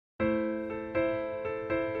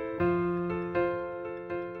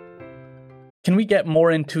can we get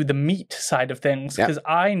more into the meat side of things? Yeah. Because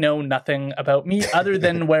I know nothing about meat other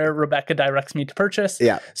than where Rebecca directs me to purchase.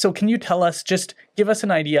 Yeah. So can you tell us, just give us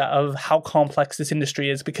an idea of how complex this industry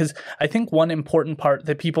is? Because I think one important part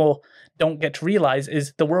that people don't get to realize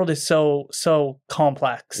is the world is so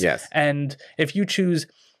complex. Yes. And if you choose,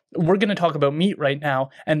 we're going to talk about meat right now,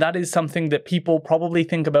 and that is something that people probably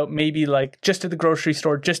think about maybe like just at the grocery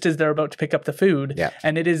store, just as they're about to pick up the food. Yeah.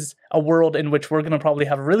 And it is a world in which we're going to probably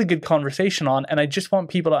have a really good conversation on. And I just want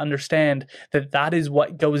people to understand that that is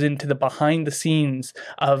what goes into the behind the scenes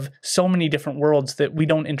of so many different worlds that we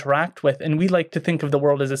don't interact with. And we like to think of the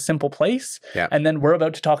world as a simple place. Yeah. And then we're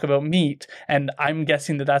about to talk about meat. And I'm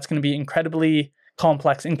guessing that that's going to be incredibly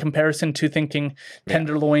complex in comparison to thinking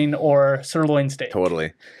tenderloin or sirloin steak.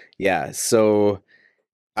 Totally. Yeah. So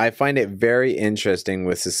I find it very interesting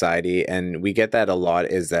with society, and we get that a lot,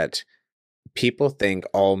 is that people think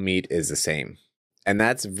all meat is the same. And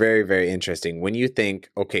that's very, very interesting. When you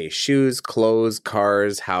think, okay, shoes, clothes,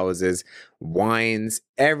 cars, houses, wines,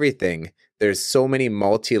 everything, there's so many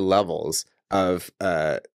multi-levels of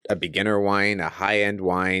a beginner wine, a high-end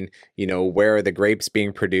wine, where are the grapes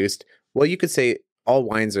being produced? Well, you could say all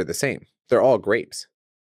wines are the same. They're all grapes.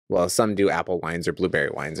 Well, some do apple wines or blueberry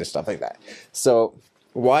wines or stuff like that. So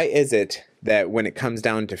why is it that when it comes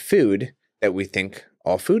down to food that we think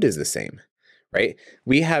all food is the same, right?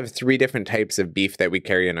 We have 3 different types of beef that we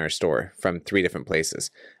carry in our store from 3 different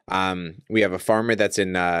places. We have a farmer that's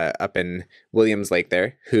up in Williams Lake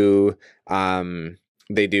there who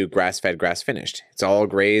they do grass-fed, grass-finished. It's all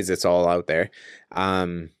graze. It's all out there.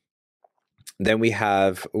 Then we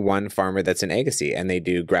have one farmer that's in Agassiz, and they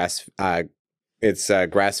do grass-fed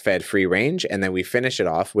free range, and then we finish it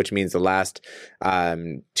off, which means the last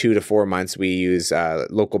 2 to 4 months we use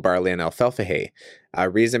local barley and alfalfa hay.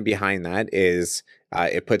 Reason behind that is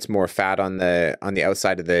it puts more fat on the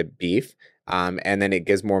outside of the beef, and then it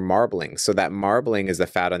gives more marbling. So that marbling is the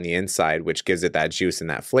fat on the inside, which gives it that juice and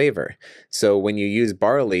that flavor. So when you use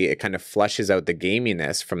barley, it kind of flushes out the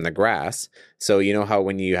gaminess from the grass. So you know how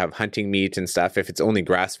when you have hunting meat and stuff, if it's only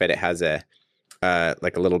grass-fed, it has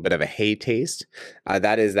like a little bit of a hay taste.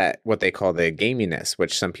 That is what they call the gaminess,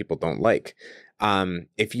 which some people don't like.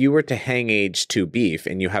 If you were to hang age 2 beef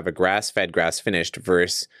and you have a grass-fed, grass-finished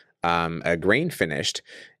versus a grain-finished,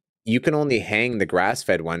 you can only hang the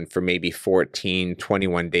grass-fed one for maybe 14,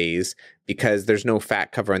 21 days because there's no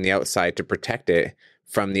fat cover on the outside to protect it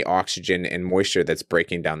from the oxygen and moisture that's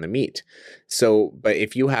breaking down the meat. So, but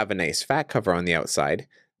if you have a nice fat cover on the outside,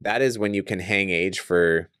 that is when you can hang age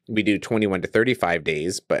for, we do 21 to 35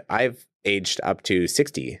 days, but I've aged up to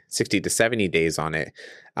 60 to 70 days on it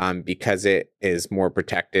because it is more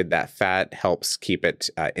protected. That fat helps keep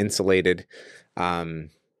it insulated.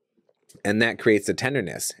 And that creates a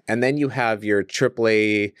tenderness. And then you have your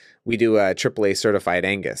AAA, we do a AAA certified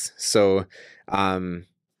Angus. So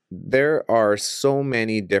there are so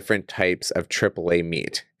many different types of AAA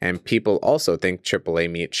meat. And people also think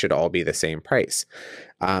AAA meat should all be the same price.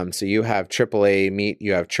 So you have AAA meat,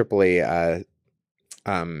 you have AAA,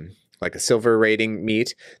 like a silver rating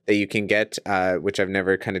meat that you can get, which I've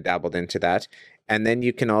never kind of dabbled into that. And then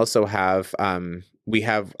you can also have, we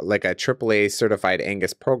have like a AAA certified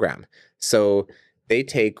Angus program. So they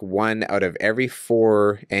take 1 out of every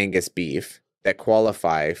 4 Angus beef that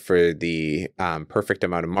qualify for the perfect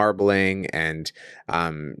amount of marbling and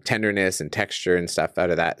tenderness and texture and stuff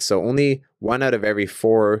out of that. So only 1 out of every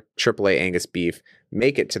 4 AAA Angus beef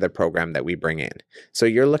make it to the program that we bring in. So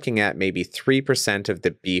you're looking at maybe 3% of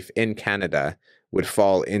the beef in Canada would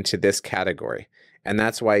fall into this category. And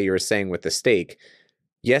that's why you were saying with the steak,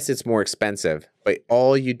 yes, it's more expensive, but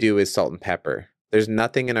all you do is salt and pepper. There's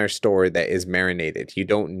nothing in our store that is marinated. You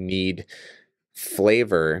don't need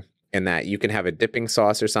flavor in that. You can have a dipping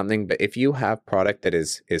sauce or something, but if you have product that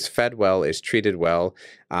is fed well, is treated well,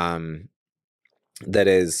 that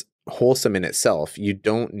is wholesome in itself, you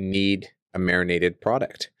don't need a marinated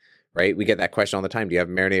product, right? We get that question all the time. Do you have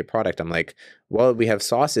a marinated product? I'm like, well, we have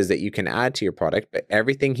sauces that you can add to your product, but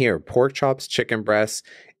everything here, pork chops, chicken breasts,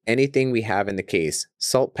 anything we have in the case,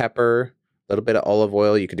 salt, pepper, a little bit of olive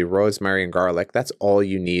oil, you could do rosemary and garlic. That's all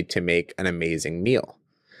you need to make an amazing meal.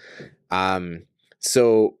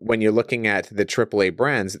 So when you're looking at the AAA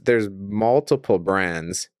brands, there's multiple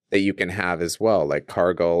brands that you can have as well, like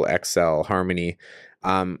Cargill, XL, Harmony.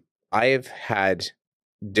 I've had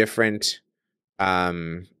different,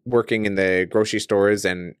 working in the grocery stores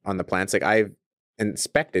and on the plants, like I've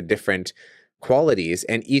inspected different qualities,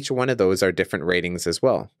 and each one of those are different ratings as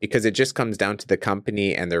well, because it just comes down to the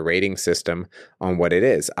company and their rating system on what it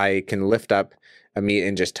is. I can lift up a meat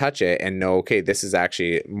and just touch it and know, okay, this is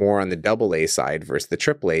actually more on the double A side versus the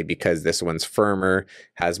triple A because this one's firmer,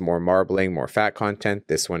 has more marbling, more fat content.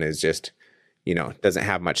 This one is just, doesn't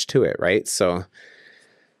have much to it, right? So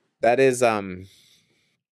that is,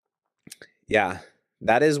 yeah,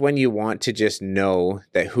 that is when you want to just know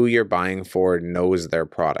that who you're buying for knows their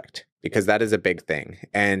product, because that is a big thing.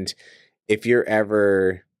 And if you're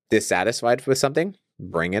ever dissatisfied with something,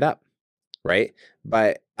 bring it up, right?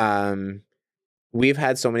 But we've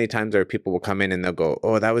had so many times where people will come in and they'll go,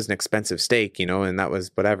 oh, that was an expensive steak, and that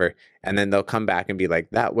was whatever. And then they'll come back and be like,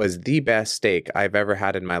 that was the best steak I've ever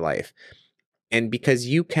had in my life. And because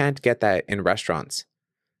you can't get that in restaurants.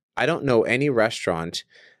 I don't know any restaurant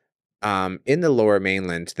in the Lower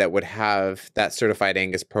Mainland that would have that certified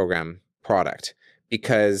Angus program product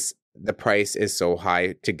because the price is so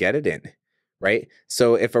high to get it in, right?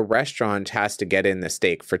 So if a restaurant has to get in the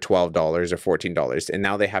steak for $12 or $14 and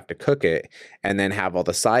now they have to cook it and then have all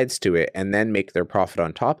the sides to it and then make their profit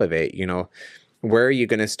on top of it, where are you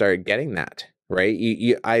going to start getting that, right?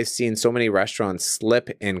 I've seen so many restaurants slip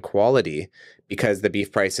in quality because the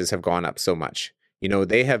beef prices have gone up so much.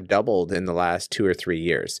 They have doubled in the last 2 or 3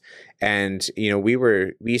 years. And,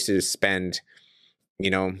 we used to spend,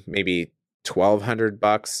 maybe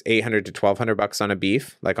 $1,200, 800 to $1,200 on a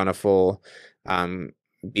beef, like on a full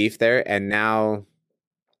beef there. And now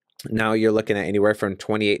you're looking at anywhere from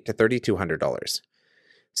 $2,800 to $3,200.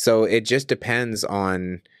 So it just depends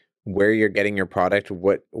on where you're getting your product,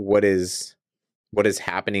 what is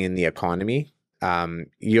happening in the economy.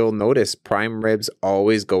 You'll notice prime ribs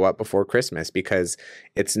always go up before Christmas because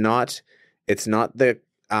it's not the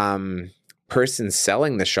person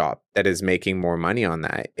selling the shop that is making more money on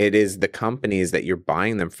that. It is the companies that you're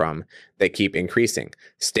buying them from that keep increasing.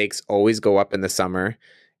 Steaks always go up in the summer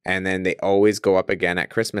and then they always go up again at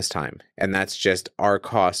Christmas time. And that's just our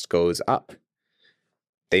cost goes up.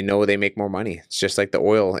 They know they make more money. It's just like the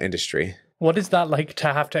oil industry. What is that like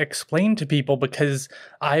to have to explain to people? Because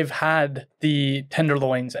I've had the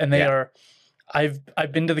tenderloins and they are,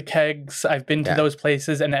 I've been to the kegs, I've been to those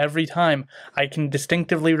places, and every time I can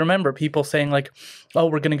distinctively remember people saying like, oh,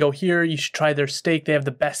 we're going to go here, you should try their steak, they have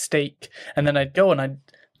the best steak. And then I'd go and I'd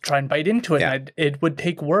try and bite into it and it would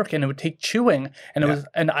take work and it would take chewing. And it was,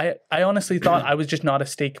 and I honestly thought I was just not a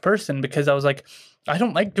steak person because I was like, I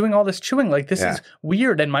don't like doing all this chewing. Like, this is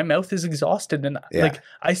weird and my mouth is exhausted. And like,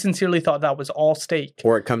 I sincerely thought that was all steak.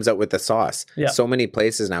 Or it comes out with the sauce. Yeah. So many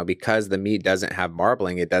places now, because the meat doesn't have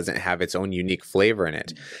marbling, it doesn't have its own unique flavor in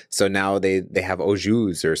it. So now they have au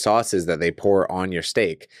jus or sauces that they pour on your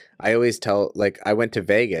steak. I always tell, like, I went to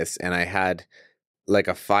Vegas and I had like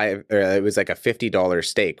it was like a $50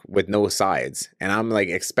 steak with no sides. And I'm like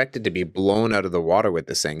expected to be blown out of the water with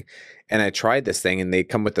this thing. And I tried this thing and they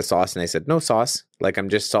come with the sauce and I said, no sauce. Like, I'm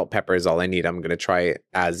just salt, pepper is all I need. I'm going to try it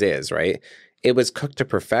as is, right? It was cooked to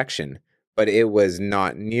perfection, but it was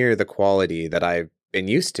not near the quality that I've been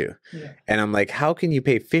used to. Yeah. And I'm like, how can you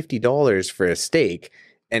pay $50 for a steak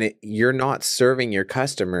and you're not serving your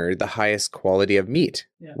customer the highest quality of meat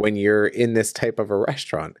when you're in this type of a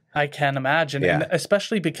restaurant? I can't imagine. And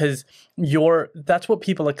especially because that's what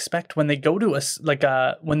people expect when they go to us, like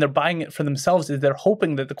when they're buying it for themselves, is they're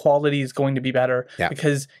hoping that the quality is going to be better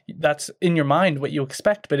because that's in your mind what you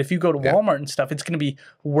expect. But if you go to Walmart and stuff, it's going to be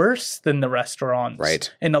worse than the restaurants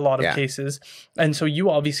in a lot of cases. And so you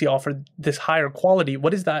obviously offer this higher quality.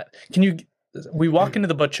 What is that? We walk into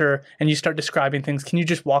the butcher and you start describing things. Can you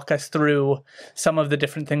just walk us through some of the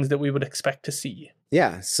different things that we would expect to see?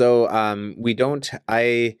 Yeah. So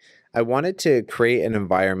I wanted to create an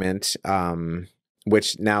environment,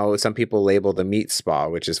 which now some people label the meat spa,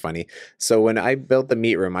 which is funny. So when I built the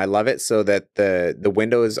meat room, I love it so that the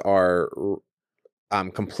windows are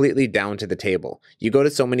completely down to the table. You go to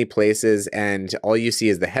so many places and all you see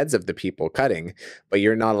is the heads of the people cutting, but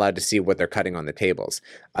you're not allowed to see what they're cutting on the tables.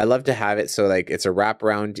 I love to have it so like it's a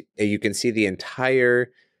wraparound. You can see the entire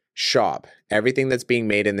shop, everything that's being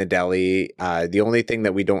made in the deli. The only thing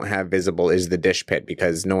that we don't have visible is the dish pit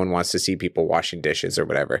because no one wants to see people washing dishes or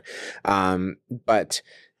whatever. But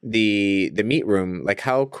the meat room, like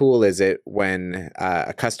how cool is it when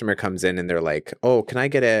a customer comes in and they're like, oh, can I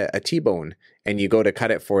get a T-bone? And you go to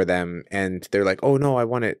cut it for them and they're like, oh no, I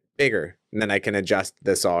want it bigger. And then I can adjust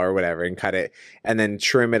the saw or whatever and cut it and then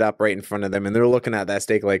trim it up right in front of them. And they're looking at that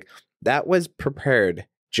steak like, that was prepared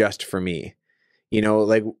just for me.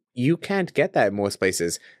 Like you can't get that in most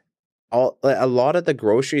places. A lot of the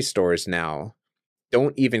grocery stores now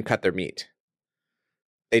don't even cut their meat.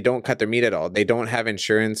 They don't cut their meat at all. They don't have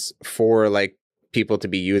insurance for like people to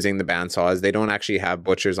be using the bandsaws. They don't actually have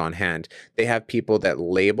butchers on hand. They have people that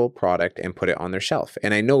label product and put it on their shelf.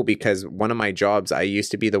 And I know because one of my jobs, I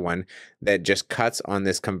used to be the one that just cuts on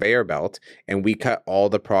this conveyor belt, and we cut all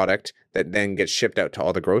the product that then gets shipped out to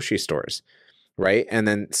all the grocery stores, right? And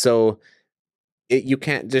then so you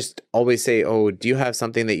can't just always say, oh, do you have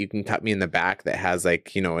something that you can cut me in the back that has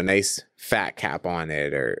like, you know, a nice fat cap on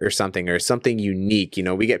it or something unique. You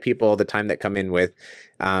know, we get people all the time that come in with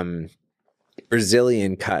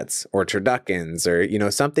Brazilian cuts or turduckens or, you know,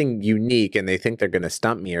 something unique, and they think they're going to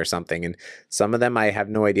stump me or something. And some of them, I have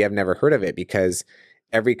no idea. I've never heard of it because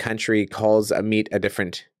every country calls a meat a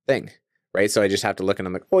different thing, right? So I just have to look and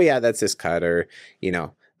I'm like, oh yeah, that's this cut, or, you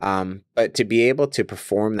know. But to be able to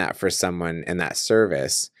perform that for someone and that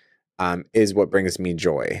service is what brings me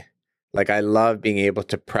joy. Like I love being able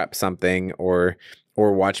to prep something or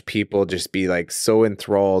watch people just be like so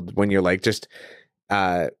enthralled when you're like just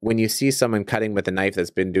when you see someone cutting with a knife that's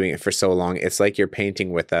been doing it for so long, it's like you're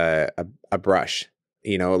painting with a brush,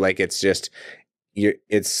 you know, like it's just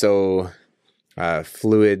it's so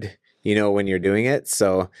fluid, you know, when you're doing it.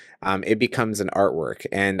 So it becomes an artwork.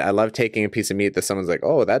 And I love taking a piece of meat that someone's like,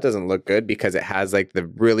 oh, that doesn't look good because it has like the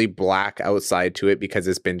really black outside to it because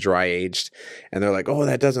it's been dry aged. And they're like, oh,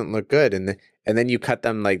 that doesn't look good. And then you cut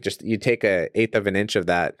them like you take 1/8 of an inch of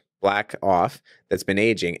that black off that's been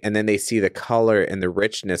aging. And then they see the color and the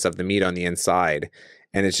richness of the meat on the inside.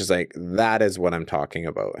 And it's just like, that is what I'm talking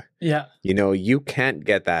about. Yeah. You know, you can't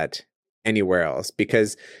get that anywhere else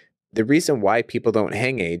because the reason why people don't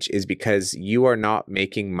hang age is because you are not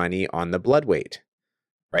making money on the blood weight,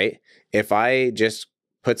 right? If I just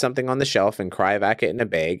put something on the shelf and cryovac it in a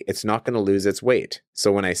bag, it's not going to lose its weight.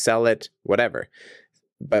 So when I sell it, whatever.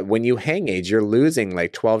 But when you hang age, you're losing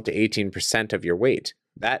like 12 to 18% of your weight.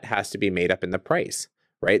 That has to be made up in the price,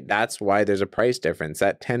 right? That's why there's a price difference,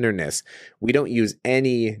 that tenderness. We don't use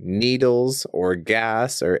any needles or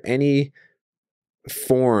gas or any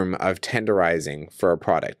form of tenderizing for a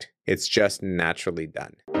product. It's just naturally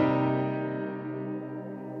done.